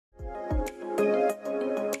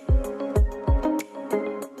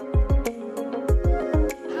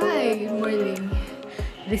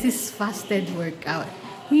This is fasted workout.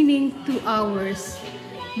 Meaning 2 hours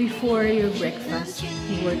before your breakfast.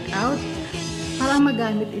 You work out para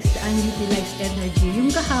magamit is the unutilized energy. Yung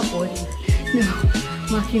kahapon, no,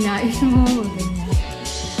 makinais mo, ganyan.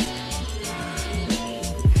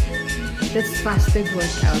 That's fasted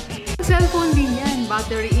workout. Cellphone din yan.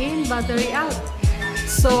 Battery in, battery out.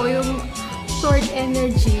 So, yung stored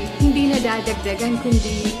energy, hindi na dadagdagan,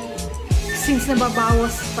 kundi since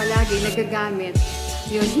nababawas palagi, nagagamit,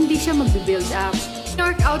 yun, hindi siya mag-build up.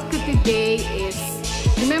 Workout ko today is,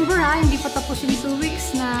 remember ha, hindi pa tapos yung 2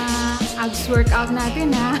 weeks na abs workout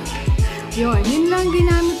natin ha. Yun lang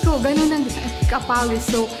ginamit ko. Ganun ang kapawis.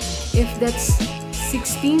 So, if that's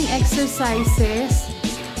 16 exercises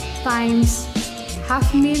times half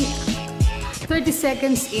minute, 30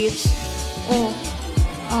 seconds each, o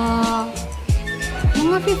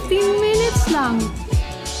mga 15 minutes lang.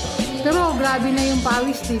 Pero grabe na yung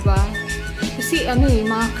pawis, diba? Kasi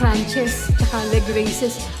mga crunches, tsaka leg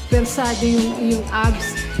raises, persado yung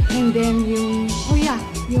abs, and then yung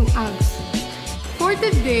abs. For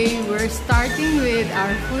today, we're starting with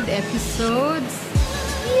our food episodes.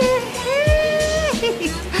 Yay!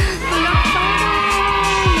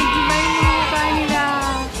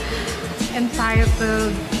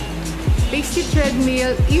 Entitled Tasty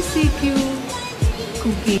Treadmill ECQ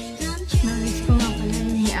Cooking. Nais ko nga pala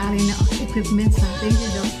yung may-ari na equipment sa atin.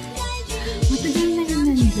 Matagal na yun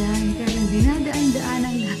nandyan. Kaya lang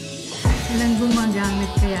dinadaan-daanan na. Walang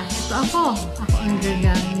gumagamit. Kaya ito ako ang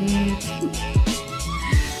gagamit.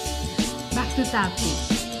 Back to topic.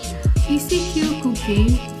 ECQ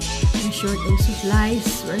Cooking. We're short of supplies.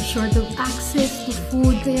 We're short of access to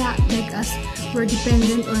food. Kaya like us, we're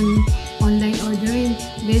dependent on online ordering,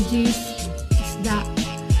 veggies, isda.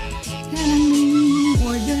 Kaya lang may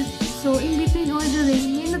order. So, in between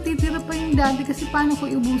ordering, may natitira pa yung dati kasi paano ko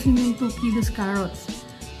iubusin yung 2 kilos carrots?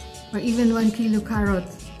 Or even 1 kilo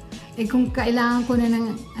carrots? Eh kung kailangan ko na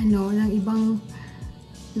ng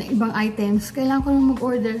ibang items, kailangan ko na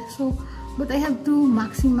mag-order. So, but I have to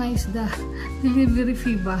maximize the delivery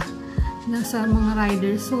fee ba na sa mga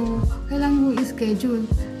riders. So, kailangan mo i-schedule.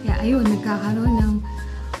 Kaya ayun, nagkakaroon ng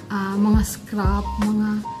mga scrap,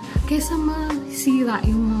 kesa masira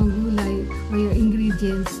yung mga gulay or your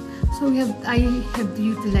ingredients. So I have to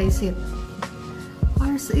utilize it.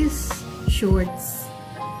 Ours is shorts,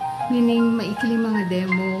 meaning maikli mga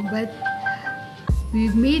demo, but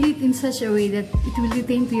we've made it in such a way that it will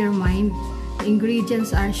retain to your mind. The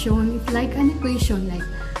ingredients are shown. It's like an equation, like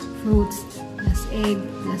fruits plus egg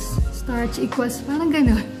plus starch equals, parang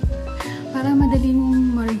ganun. Para madali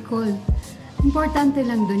mong ma-recall. Importante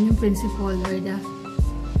lang dun yung principle or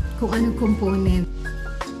kung anong component.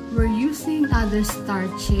 We're using other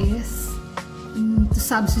starches to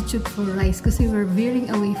substitute for rice kasi we're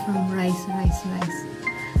veering away from rice.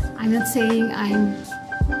 I'm not saying I'm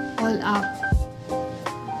all up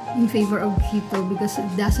in favor of keto because it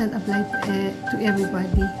doesn't apply to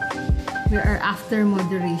everybody. We are after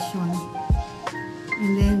moderation.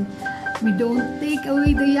 And then, we don't take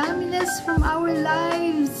away the yumminess from our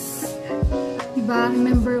lives. Diba?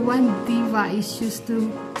 Remember, one diva is used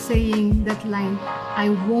to saying that line, I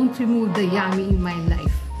won't remove the yummy in my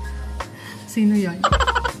life. Sino yun?